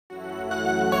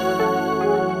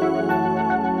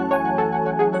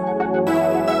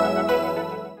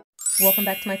Welcome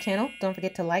back to my channel. Don't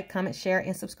forget to like, comment, share,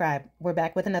 and subscribe. We're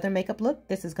back with another makeup look.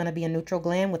 This is going to be a neutral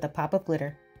glam with a pop of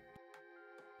glitter.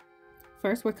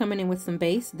 First, we're coming in with some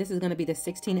base. This is going to be the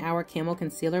 16-Hour Camo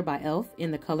Concealer by e.l.f.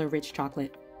 in the color Rich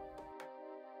Chocolate.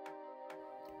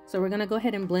 So we're going to go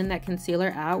ahead and blend that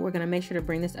concealer out. We're going to make sure to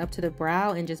bring this up to the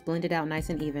brow and just blend it out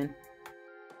nice and even.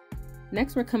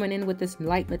 Next, we're coming in with this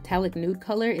light metallic nude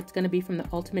color. It's going to be from the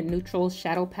Ultimate Neutrals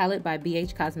Shadow Palette by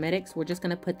BH Cosmetics. We're just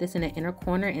going to put this in the inner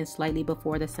corner and slightly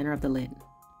before the center of the lid.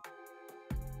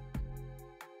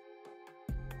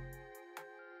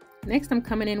 Next, I'm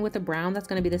coming in with a brown that's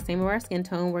going to be the same as our skin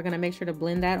tone. We're going to make sure to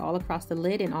blend that all across the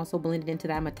lid and also blend it into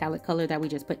that metallic color that we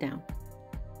just put down.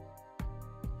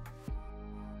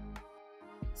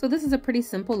 So this is a pretty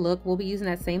simple look. We'll be using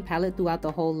that same palette throughout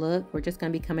the whole look. We're just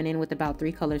going to be coming in with about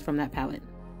 3 colors from that palette.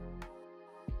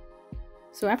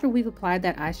 So after we've applied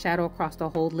that eyeshadow across the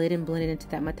whole lid and blended into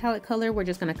that metallic color, we're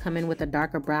just going to come in with a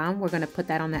darker brown. We're going to put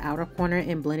that on the outer corner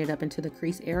and blend it up into the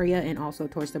crease area and also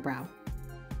towards the brow.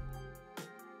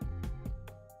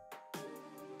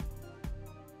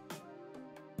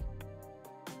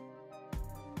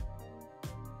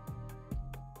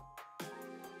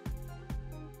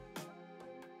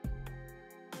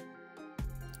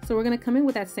 So we're going to come in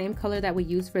with that same color that we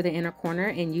used for the inner corner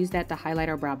and use that to highlight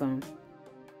our brow bone.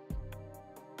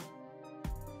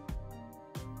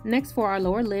 Next, for our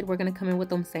lower lid, we're going to come in with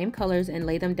those same colors and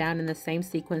lay them down in the same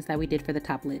sequence that we did for the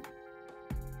top lid.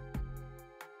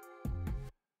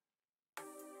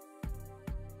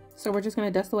 So we're just going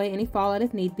to dust away any fallout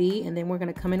if need be, and then we're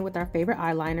going to come in with our favorite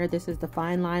eyeliner. This is the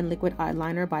Fine Line Liquid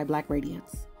Eyeliner by Black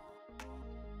Radiance.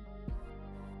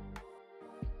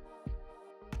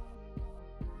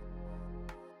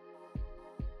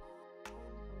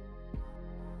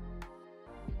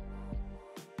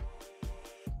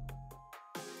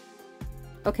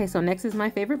 Okay, so next is my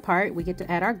favorite part. We get to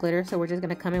add our glitter, so we're just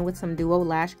going to come in with some Duo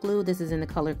Lash Glue. This is in the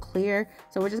color Clear.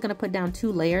 So we're just going to put down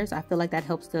 2 layers. I feel like that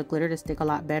helps the glitter to stick a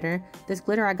lot better. This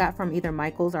glitter I got from either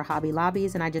Michael's or Hobby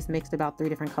Lobby's, and I just mixed about 3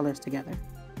 different colors together.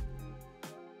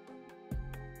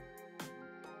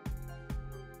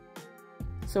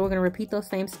 So we're going to repeat those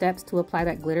same steps to apply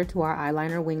that glitter to our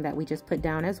eyeliner wing that we just put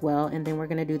down as well, and then we're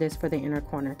going to do this for the inner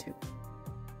corner too.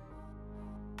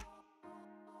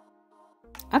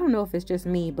 I don't know if it's just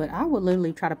me, but I would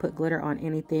literally try to put glitter on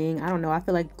anything. I don't know, I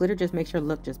feel like glitter just makes your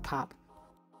look just pop.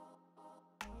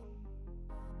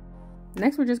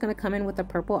 Next, we're just going to come in with a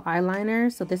purple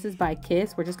eyeliner. So this is by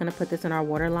Kiss. We're just going to put this in our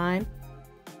waterline.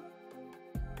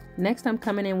 Next, I'm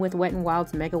coming in with Wet n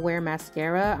Wild's MegaWear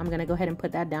Mascara. I'm going to go ahead and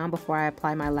put that down before I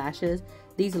apply my lashes.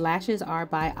 These lashes are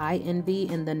by Eye Envy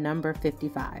in the number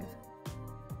 55.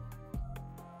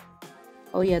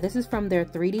 Oh yeah, this is from their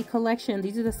 3D collection.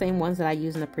 These are the same ones that I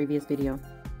used in the previous video.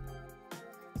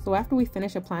 So after we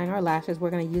finish applying our lashes, we're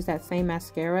going to use that same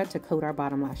mascara to coat our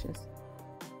bottom lashes.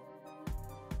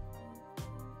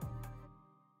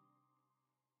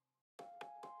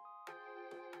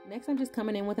 Next, I'm just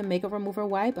coming in with a makeup remover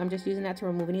wipe. I'm just using that to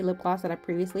remove any lip gloss that I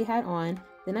previously had on.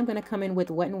 Then I'm going to come in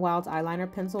with Wet n Wild's eyeliner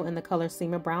pencil in the color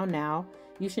Simma Brown Now.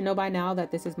 You should know by now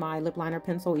that this is my lip liner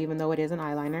pencil, even though it is an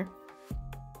eyeliner.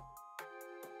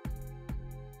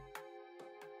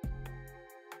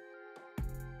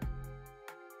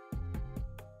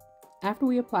 After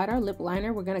we applied our lip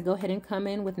liner, we're going to go ahead and come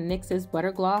in with NYX's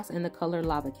Butter Gloss in the color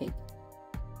Lava Cake.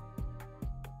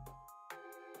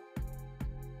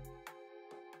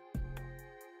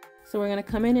 So we're going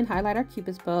to come in and highlight our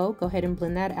Cupid's bow. Go ahead and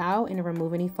blend that out and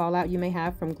remove any fallout you may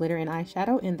have from glitter and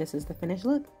eyeshadow, and this is the finished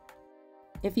look.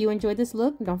 If you enjoyed this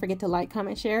look, don't forget to like,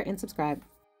 comment, share, and subscribe.